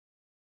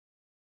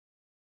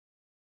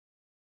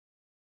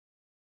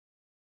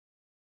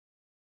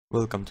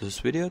Welcome to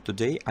this video.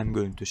 Today I'm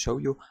going to show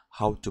you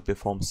how to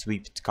perform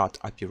swept cut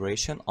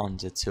operation on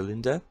the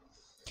cylinder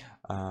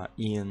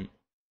in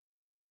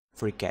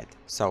FreeCAD.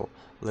 So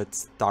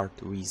let's start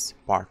with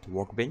part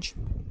Workbench,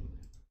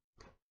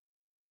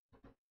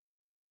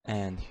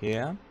 and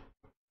here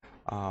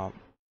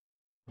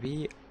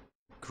we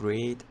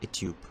create a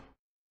tube.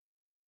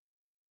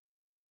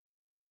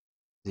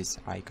 This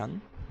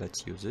icon,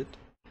 let's use it,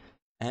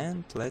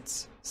 and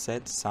let's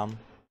set some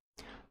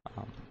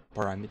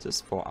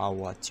parameters for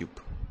our tube.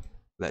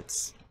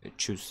 Let's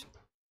choose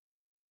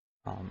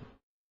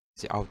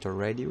the outer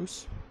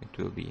radius. It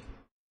will be,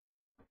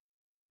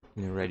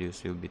 inner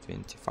radius will be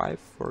 25,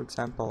 for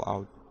example.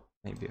 Out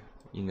maybe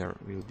inner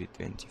will be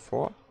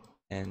 24,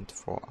 and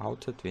for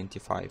outer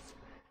 25,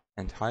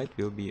 and height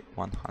will be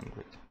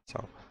 100.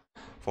 So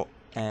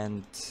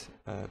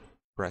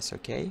press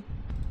OK,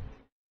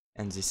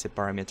 and this is a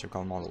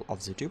parametrical model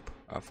of the tube.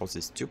 For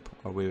this tube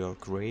we will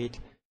create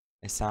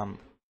some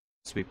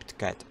swept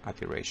cut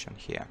operation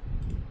here.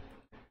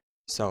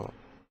 So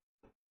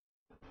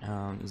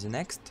the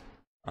next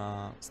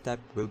step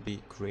will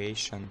be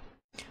creation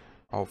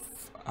of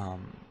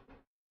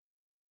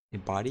a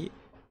body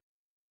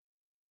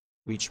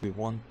which we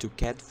want to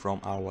cut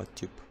from our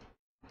tube.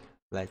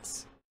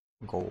 Let's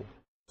go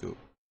to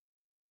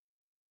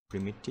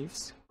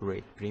primitives,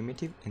 create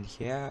primitive, and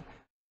here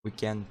we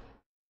can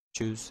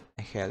choose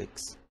a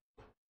helix.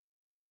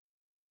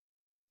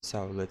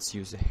 So let's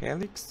use a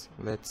helix.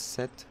 Let's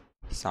set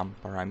some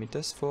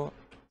parameters for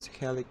the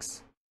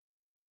helix.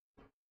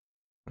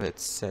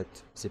 Let's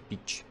set the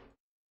pitch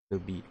will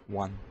be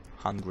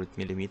 100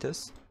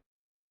 millimeters.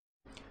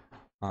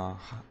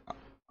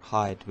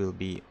 Height will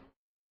be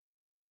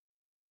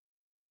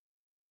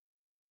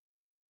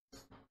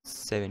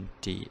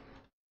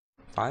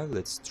 75.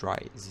 Let's try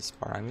these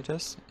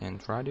parameters,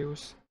 and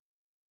radius.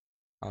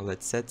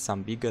 Let's set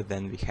some bigger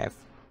than we have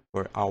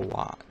for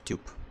our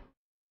tube.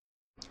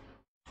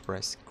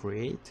 Press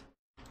create.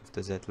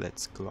 After that,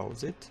 let's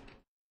close it,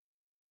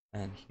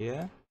 and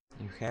here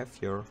you have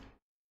your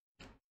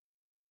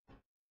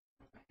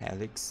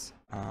helix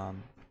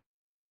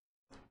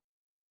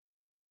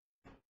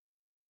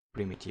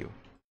primitive.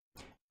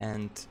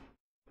 And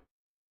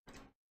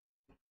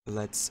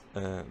let's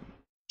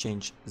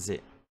change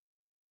the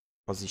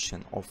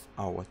position of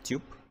our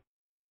tube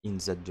in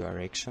that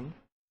direction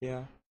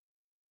here.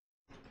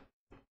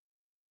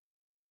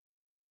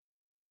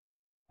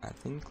 I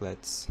think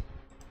let's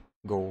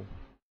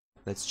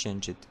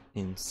change it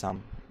in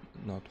some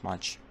not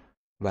much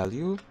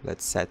value.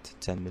 Let's set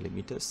 10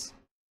 millimeters,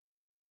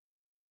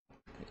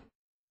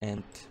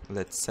 and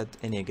let's set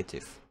a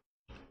negative.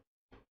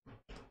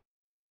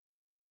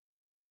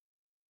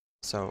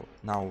 So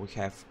now we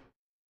have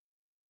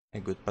a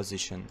good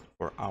position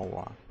for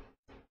our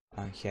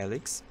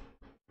helix,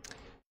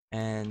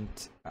 and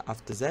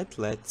after that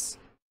let's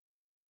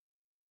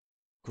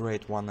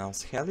create one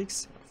else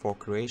helix for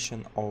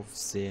creation of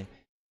the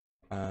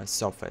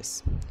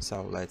surface.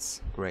 So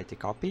let's create a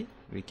copy.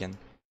 We can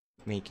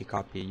make a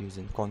copy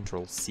using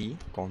Ctrl+C,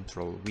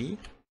 Ctrl+V,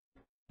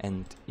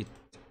 and it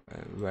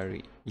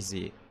very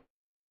easy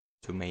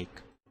to make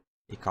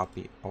a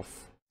copy of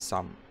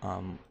some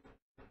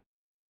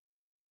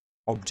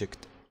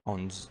object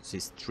on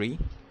this tree.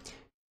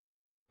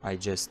 I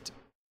just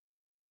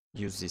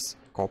use this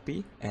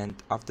copy, and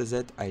after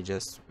that I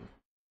just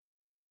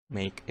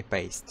make a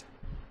paste.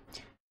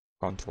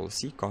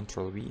 Ctrl+C,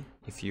 Ctrl+V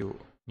if you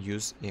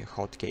use a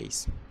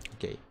hotkeys.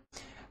 Okay,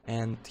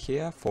 and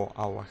here for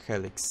our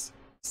helix,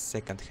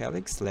 second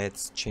helix,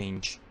 let's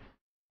change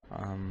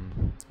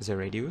the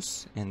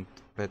radius, and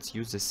let's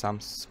use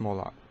some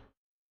smaller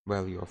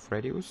value of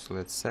radius.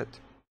 Let's set,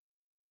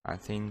 I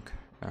think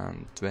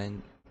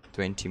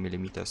 20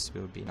 millimeters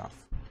will be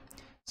enough.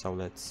 So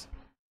let's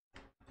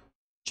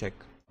check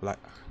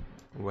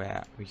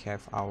where we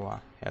have our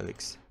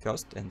helix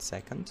first and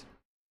second,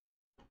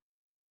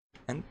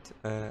 and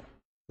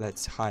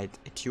let's hide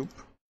a tube.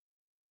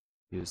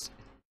 Use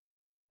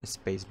a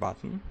space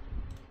button,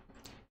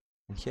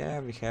 and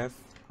here we have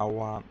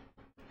our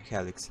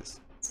helixes.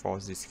 For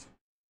this,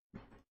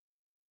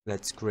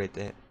 let's create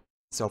a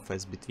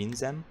surface between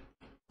them.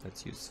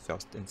 Let's use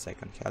first and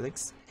second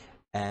helix,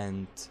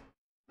 and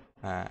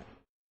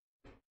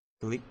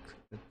click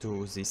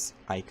to this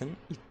icon.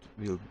 It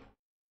will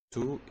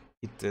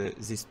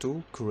this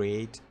tool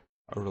create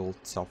a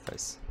ruled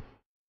surface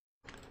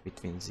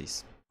between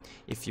these.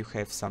 If you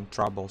have some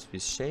troubles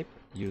with shape,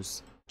 you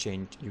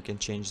can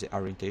change the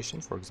orientation.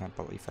 For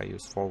example, if I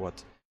use forward,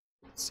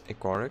 it's a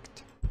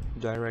correct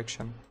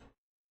direction.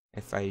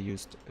 If I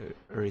used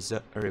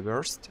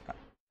reversed,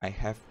 I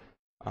have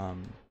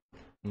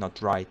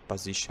not right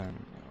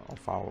position of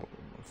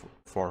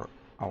for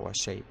our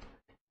shape.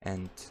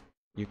 And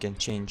you can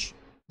change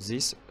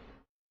this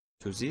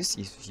to this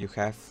if you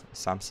have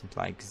something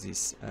like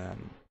this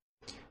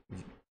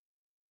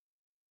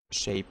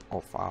shape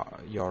of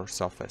your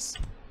surface.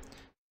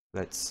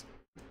 Let's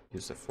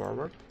use a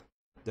forward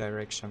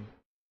direction,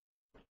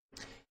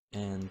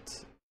 and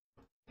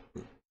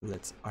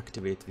let's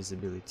activate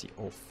visibility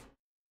of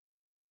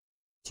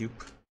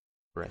tube,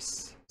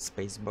 press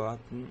space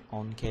button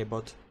on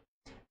keyboard,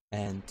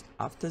 and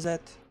after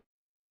that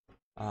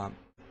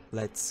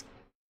let's,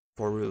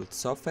 for ruled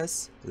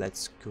surface,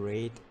 let's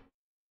create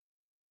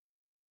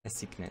a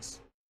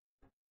thickness,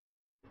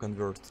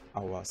 convert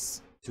our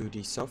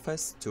 2D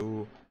surface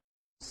to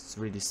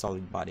 3D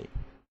solid body.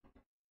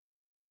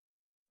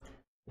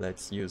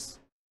 Let's use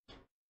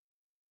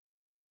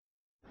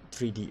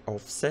 3D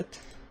offset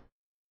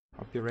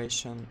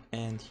operation,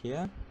 and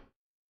here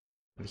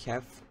we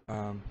have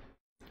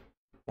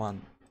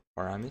one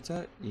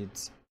parameter,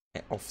 it's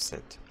a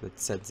offset.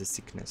 Let's set the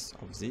thickness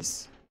of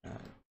this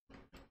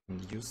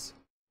and use,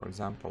 for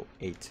example,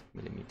 8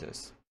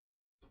 millimeters.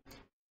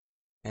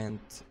 And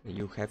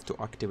you have to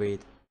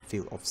activate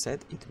fill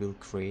offset, it will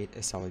create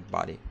a solid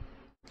body.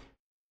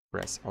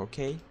 Press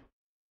OK,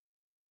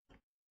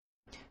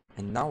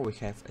 and now we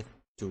have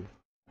two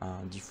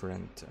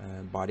different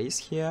bodies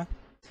here,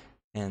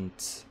 and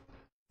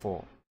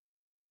for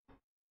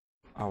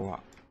our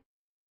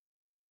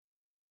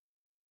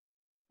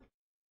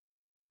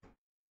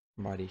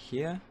body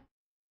here,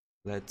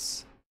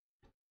 let's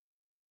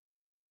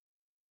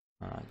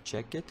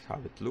check it, how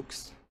it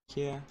looks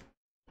here.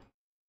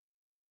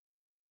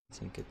 I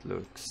think it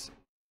looks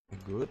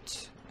good,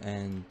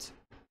 and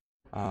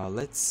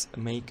let's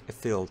make a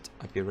filled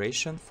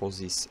operation for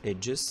these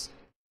edges,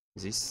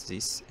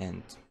 this,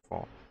 and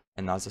for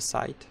another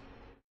side.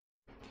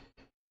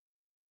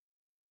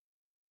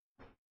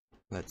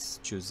 Let's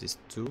choose these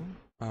two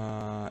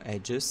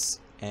edges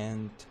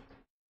and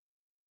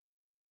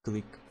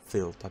click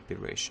filled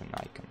operation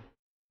icon.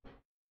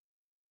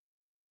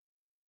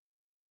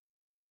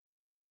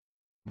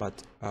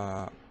 But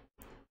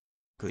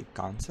click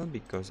cancel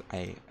because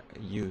I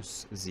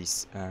use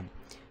this,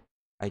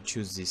 I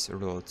choose this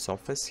ruled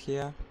surface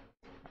here.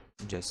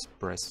 Just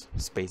press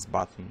space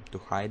button to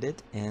hide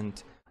it,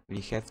 and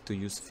we have to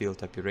use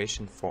field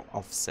operation for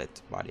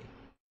offset body.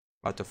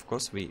 But of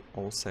course we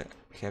also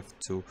have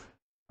to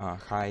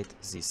hide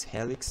this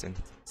helix and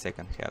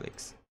second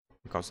helix,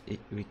 because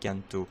we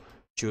can to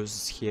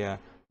choose here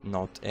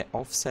not a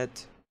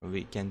offset,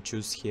 we can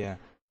choose here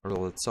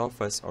ruled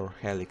surface or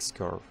helix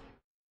curve,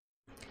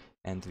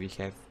 and we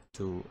have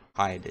to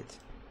hide it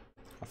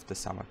after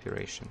some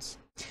operations.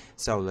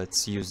 So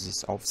let's use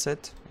this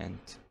offset, and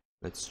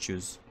let's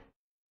choose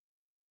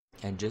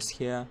edges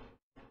here,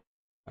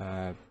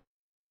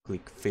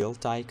 click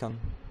filled icon,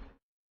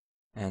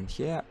 and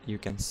here you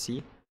can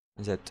see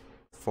that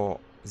for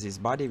this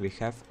body we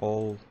have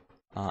all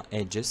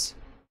edges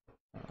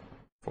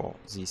for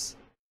this,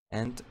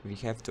 and we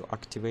have to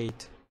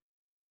activate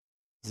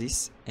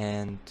this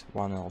and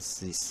one else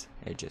these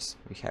edges.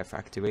 We have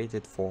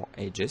activated 4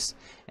 edges,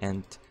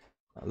 and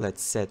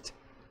let's set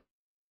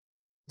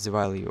the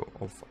value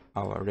of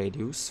our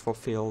radius for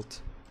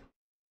field.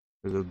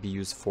 We will be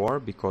use 4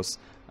 because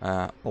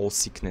all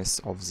thickness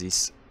of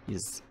this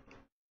is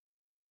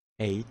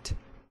 8,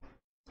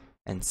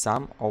 and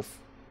sum of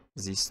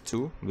these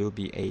two will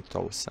be 8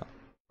 also.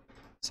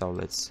 So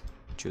let's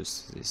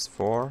choose this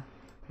 4,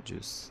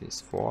 choose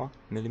this 4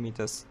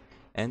 millimeters,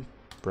 and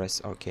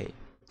press OK.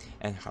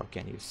 And how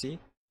can you see?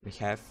 We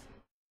have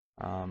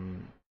our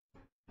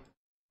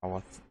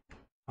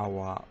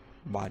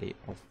body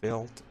of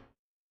field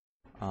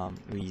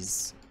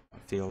with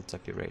field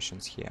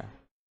operations here.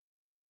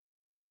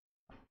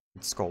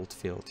 It's called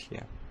field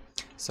here.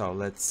 So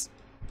let's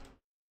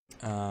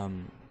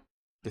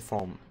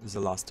perform the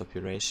last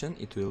operation.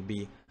 It will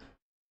be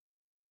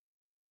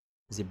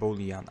the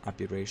Boolean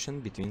operation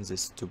between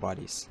these two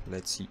bodies.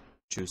 Let's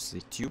choose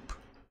the tube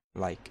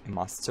like a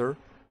master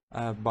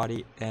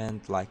body,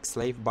 and like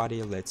slave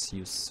body let's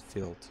use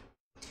field.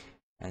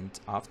 And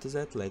after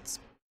that let's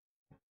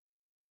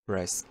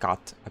press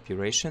cut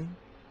operation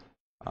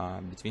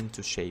between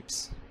two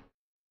shapes.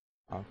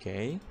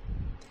 Okay,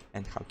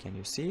 and how can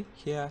you see?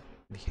 Here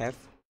we have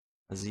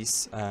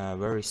this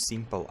very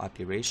simple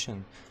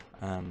operation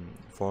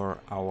for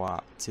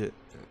our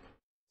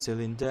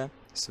cylinder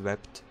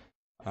swept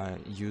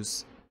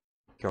use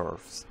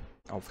curves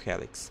of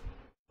helix.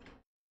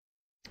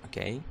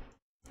 Okay,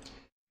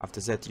 after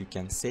that you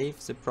can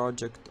save the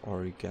project,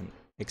 or you can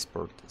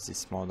export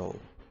this model,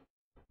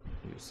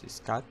 use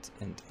this cut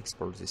and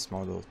export this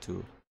model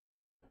to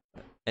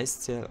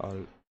STL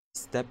or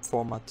step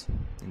format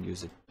and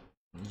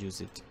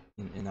use it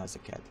in another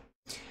CAD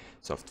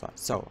software.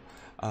 So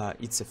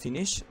it's a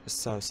finish.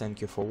 So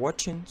thank you for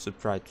watching,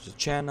 subscribe to the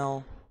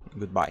channel,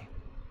 goodbye.